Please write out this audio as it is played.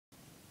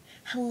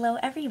Hello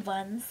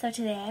everyone, so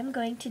today I'm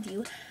going to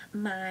do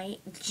my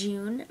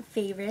June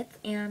favorites,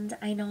 and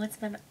I know it's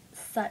been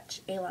such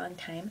a long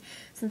time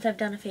since I've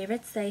done a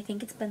favorites. I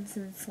think it's been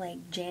since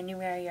like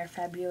January or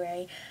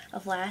February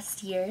of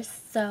last year,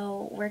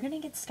 so we're gonna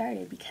get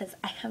started because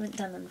I haven't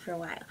done one for a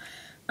while.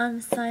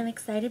 So I'm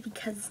excited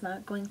because it's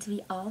not going to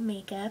be all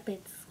makeup,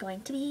 it's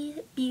going to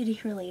be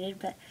beauty related,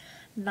 but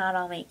not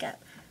all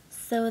makeup.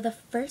 So the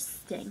first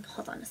thing,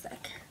 hold on a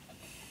sec.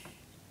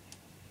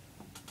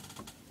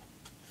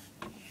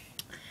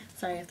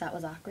 Sorry if that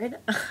was awkward.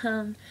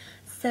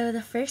 So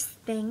the first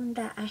thing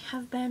that I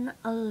have been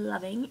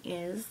loving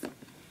is,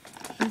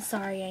 I'm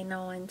sorry, I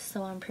know I'm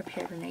so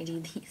unprepared when I do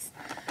these.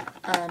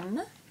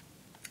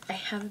 I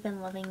have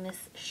been loving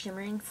this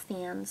Shimmering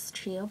Sands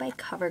Trio by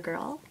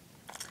CoverGirl.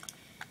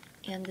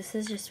 And this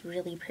is just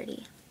really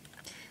pretty.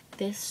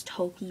 This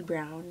taupey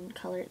brown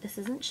color, this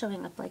isn't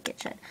showing up like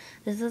it should.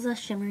 This is a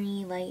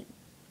shimmery, light,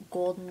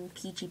 golden,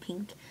 peachy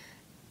pink.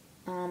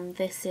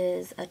 This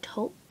is a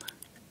taupe.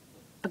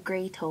 A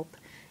gray taupe.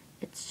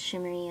 It's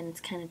shimmery and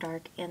it's kind of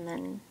dark, and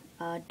then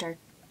a dark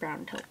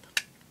brown taupe.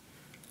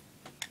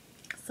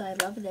 So I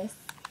love this.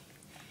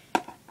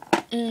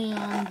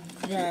 And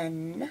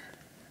then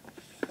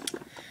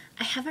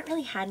I haven't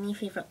really had any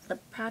favorite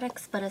lip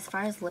products, but as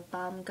far as lip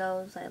balm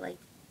goes, I like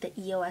the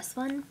EOS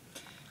one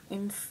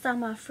in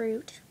Summer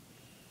Fruit.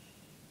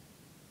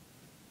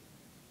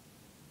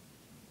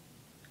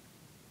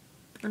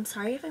 I'm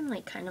sorry if I'm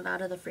like kind of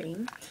out of the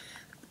frame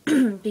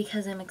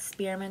because I'm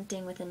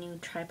experimenting with a new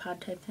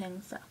tripod type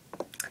thing, so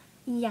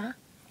yeah.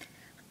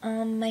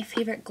 My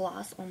favorite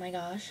gloss, oh my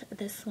gosh,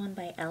 this one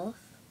by e.l.f.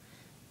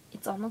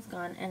 It's almost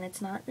gone and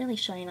it's not really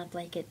showing up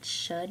like it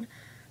should,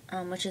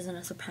 which isn't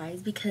a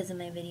surprise because in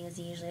my videos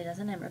it usually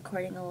doesn't. I'm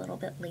recording a little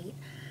bit late.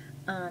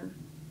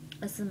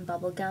 This is some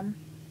bubblegum.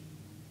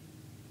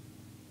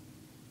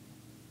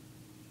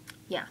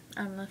 Yeah,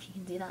 I don't know if you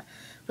can see that,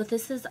 but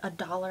this is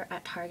 $1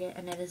 at Target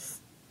and it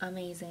is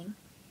amazing.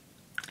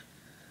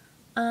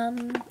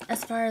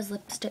 As far as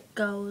lipstick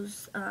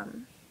goes,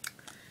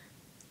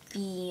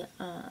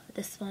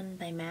 this one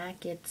by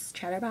MAC, it's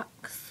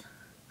Chatterbox.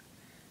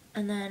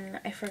 And then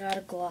I forgot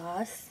a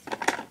gloss.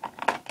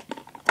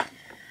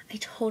 I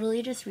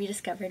totally just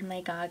rediscovered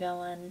my Gaga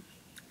one.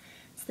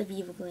 It's the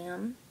Viva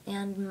Glam,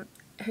 and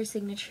her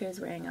signature is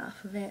wearing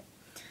off of it.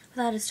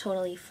 That is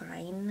totally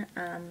fine.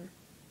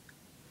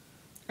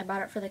 I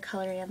bought it for the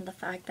color and the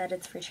fact that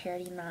it's for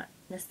charity, not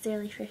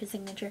necessarily for her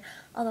signature,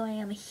 although I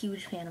am a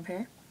huge fan of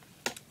her.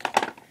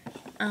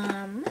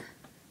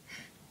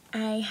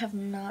 I have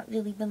not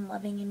really been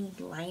loving any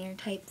liner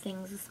type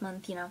things this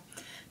month, you know,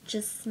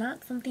 just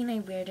not something I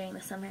wear during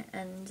the summer,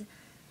 and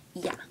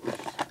yeah.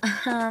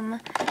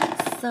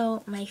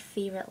 So my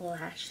favorite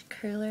lash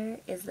curler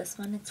is this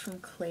one. It's from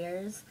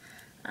Claire's.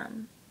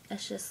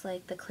 It's just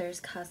like the Claire's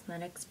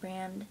Cosmetics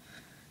brand.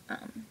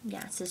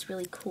 Yeah, it's this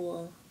really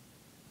cool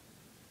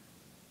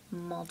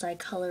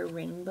multicolor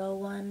rainbow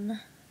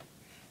one,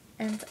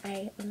 and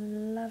I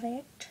love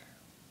it.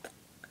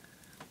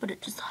 But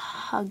it just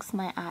hugs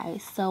my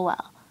eyes so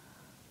well.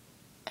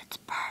 It's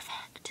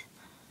perfect.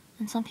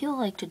 And some people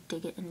like to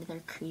dig it into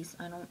their crease.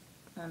 I don't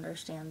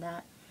understand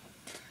that.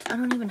 I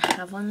don't even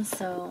have one,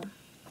 so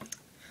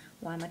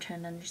why am I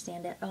trying to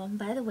understand it? Oh, and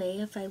by the way,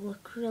 if I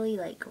look really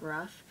like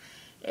rough,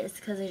 it's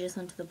because I just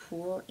went to the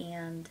pool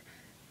and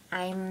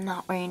I'm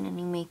not wearing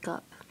any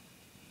makeup.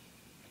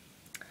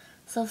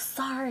 So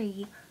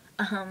sorry.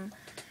 And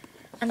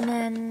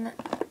then,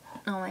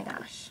 oh my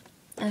gosh.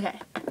 Okay,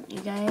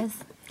 you guys,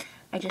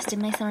 I just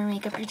did my summer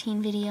makeup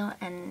routine video,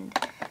 and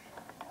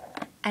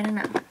I don't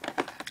know.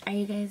 Are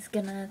you guys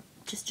gonna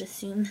just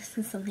assume this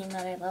is something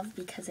that I love?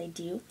 Because I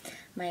do.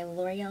 My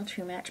L'Oreal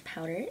True Match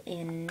powder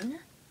in,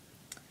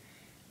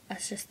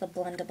 that's just the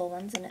blendable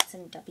ones, and it's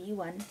in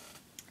W1.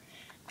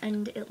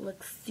 And it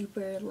looks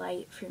super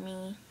light for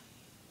me.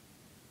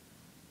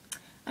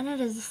 And it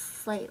is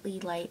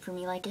slightly light for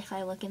me. Like if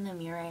I look in the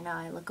mirror right now,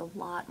 I look a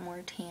lot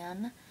more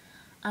tan.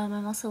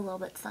 I'm also a little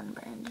bit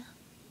sunburned.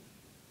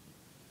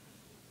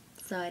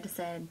 So I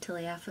decided to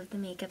lay off of the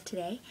makeup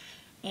today,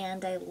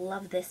 and I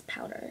love this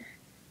powder.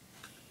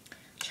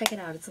 Check it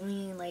out. It's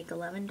only like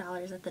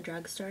 $11 at the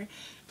drugstore,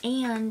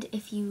 and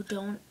if you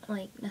don't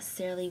like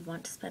necessarily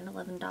want to spend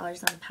 $11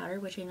 on a powder,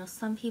 which I know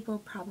some people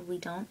probably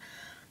don't,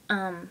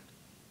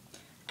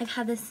 I've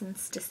had this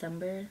since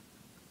December,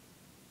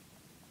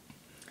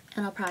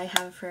 and I'll probably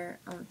have it for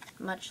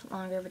much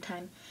longer of a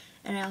time,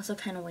 and I also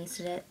kind of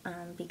wasted it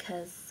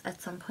because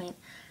at some point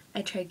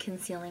I tried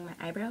concealing my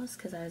eyebrows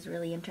because I was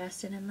really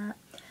interested in that.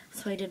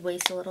 So I did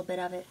waste a little bit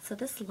of it. So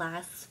this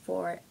lasts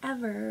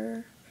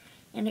forever.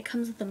 And it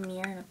comes with a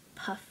mirror and a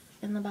puff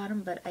in the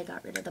bottom, but I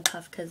got rid of the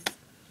puff because,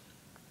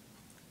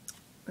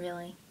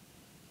 really,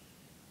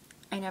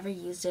 I never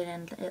used it,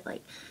 and it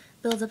like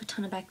builds up a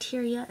ton of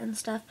bacteria and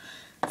stuff.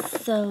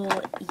 So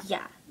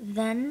yeah.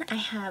 Then I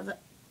have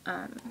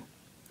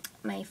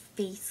my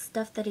face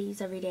stuff that I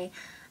use every day.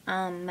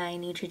 My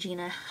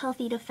Neutrogena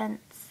Healthy Defense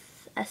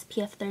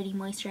SPF 30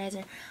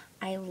 moisturizer.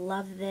 I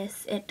love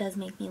this. It does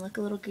make me look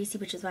a little greasy,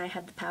 which is why I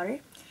have the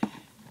powder.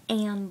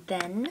 And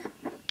then,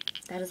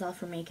 that is all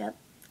for makeup.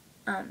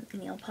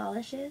 Nail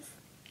polishes.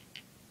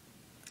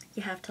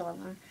 You have to love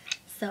them.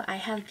 So I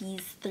have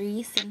these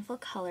 3 Sinful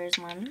Colors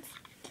ones.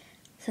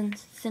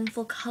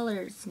 Sinful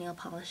Colors nail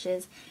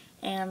polishes.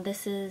 And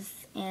this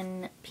is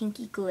in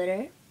Pinky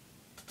Glitter.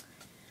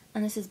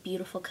 And this is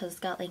beautiful because it's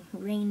got like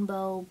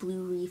rainbow,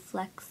 blue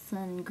reflex,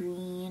 and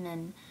green,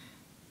 and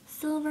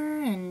silver,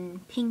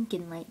 and pink,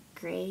 and light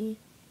gray.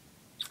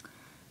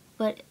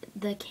 But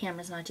the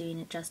camera's not doing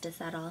it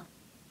justice at all.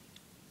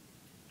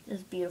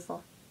 It's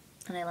beautiful.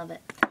 And I love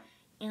it.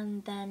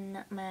 And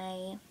then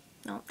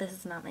no, this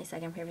is not my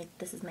second favorite.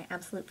 This is my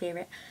absolute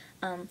favorite.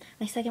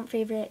 My second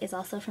favorite is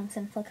also from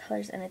Sinful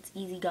Colors, and it's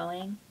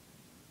Easygoing.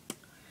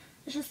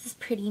 It's just this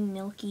pretty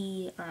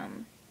milky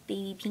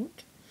baby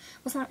pink.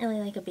 Well, it's not really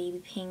like a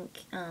baby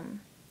pink.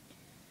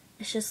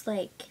 It's just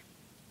like,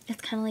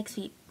 it's kind of like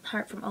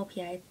Sweetheart from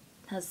OPI. It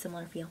has a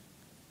similar feel.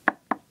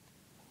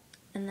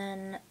 And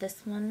then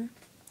this one,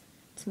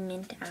 it's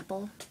Mint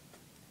Apple.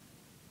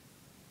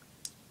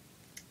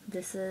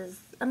 This is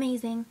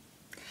amazing.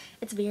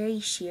 It's very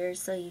sheer,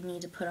 so you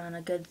need to put on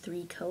a good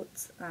 3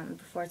 coats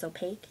before it's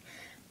opaque.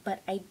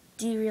 But I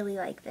do really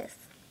like this.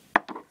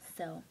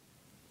 So,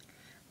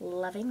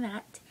 loving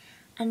that.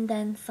 And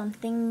then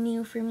something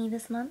new for me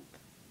this month.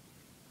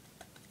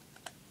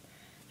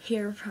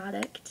 Hair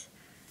product.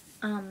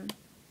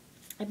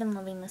 I've been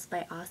loving this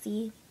by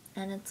Aussie,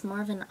 and it's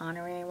more of an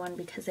honorary one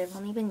because I've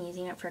only been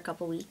using it for a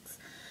couple weeks.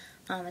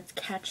 It's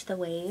Catch the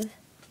Wave.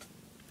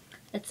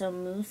 It's a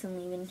mousse and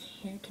leave-in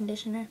hair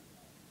conditioner.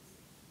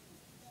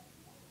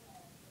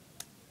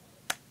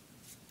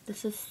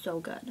 This is so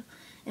good.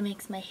 It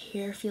makes my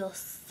hair feel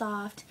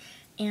soft,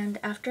 and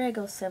after I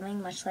go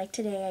swimming, much like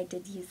today, I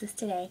did use this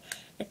today,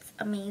 it's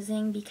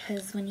amazing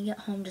because when you get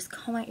home, just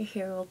comb out your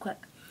hair real quick,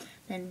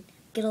 then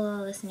get a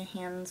little of this in your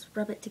hands,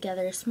 rub it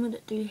together, smooth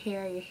it through your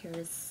hair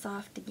is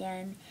soft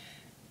again.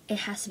 It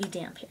has to be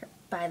damp hair,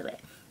 by the way.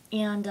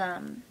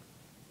 And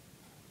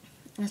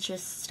it's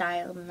just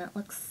styled, and it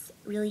looks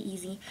really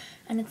easy,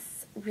 and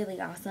it's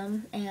really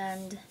awesome.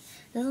 And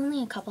there's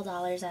only a couple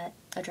dollars at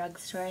a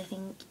drugstore, I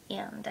think,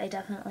 and I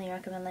definitely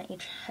recommend that you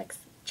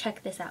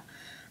check this out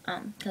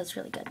because it's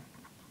really good.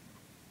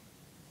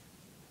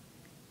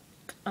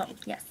 Oh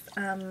yes,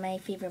 my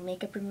favorite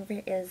makeup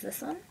remover is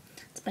this one.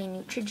 It's by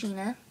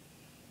Neutrogena.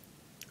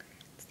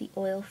 It's the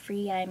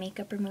oil-free eye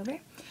makeup remover.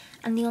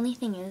 And the only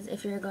thing is,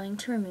 if you're going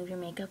to remove your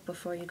makeup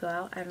before you go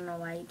out, I don't know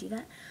why you do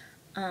that,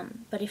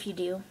 but if you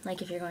do,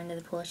 like if you're going to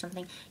the pool or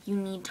something, you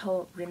need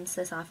to rinse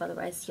this off,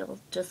 otherwise you'll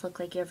just look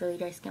like you have really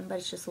dry skin, but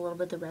it's just a little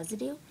bit of the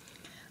residue.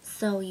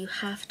 So you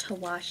have to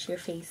wash your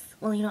face.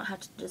 Well, you don't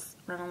have to, just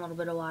run a little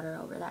bit of water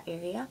over that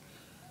area.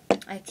 I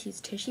like to use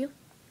tissue.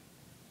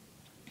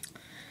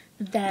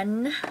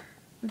 Then,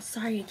 I'm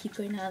sorry I keep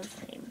going out of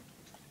the frame.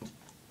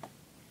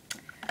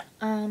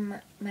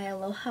 My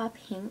Aloha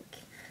Pink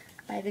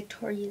by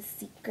Victoria's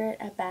Secret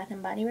at Bath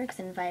 & Body Works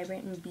in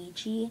Vibrant and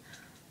Beachy.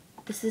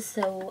 This is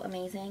so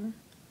amazing.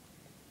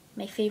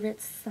 My favorite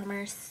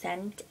summer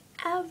scent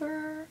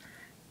ever.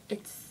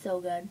 It's so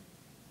good.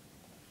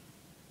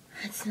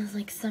 It smells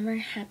like summer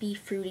happy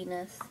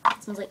fruitiness.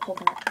 It smells like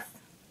coconuts.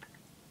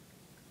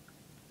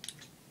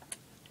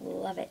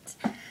 Love it.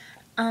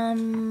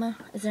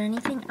 Is there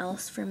anything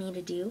else for me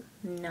to do?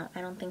 No,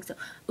 I don't think so.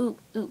 Ooh.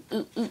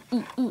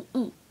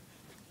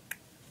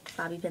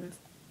 Bobby pins.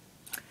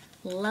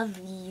 Love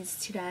these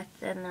to death,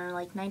 and they're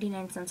like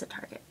 99 cents at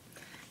Target.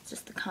 It's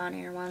just the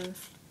Conair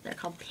ones. They're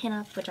called Pin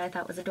Up, which I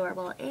thought was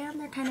adorable, and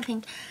they're kind of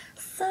pink,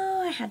 so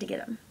I had to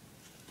get them.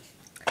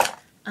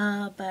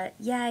 But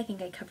yeah, I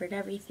think I covered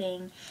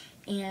everything,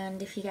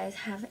 and if you guys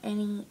have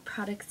any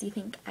products you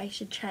think I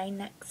should try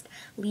next,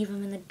 leave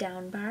them in the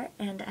down bar,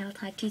 and I'll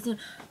talk to you soon.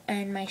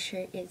 And my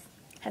shirt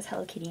has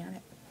Hello Kitty on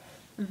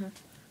it.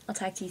 I'll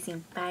talk to you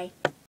soon. Bye.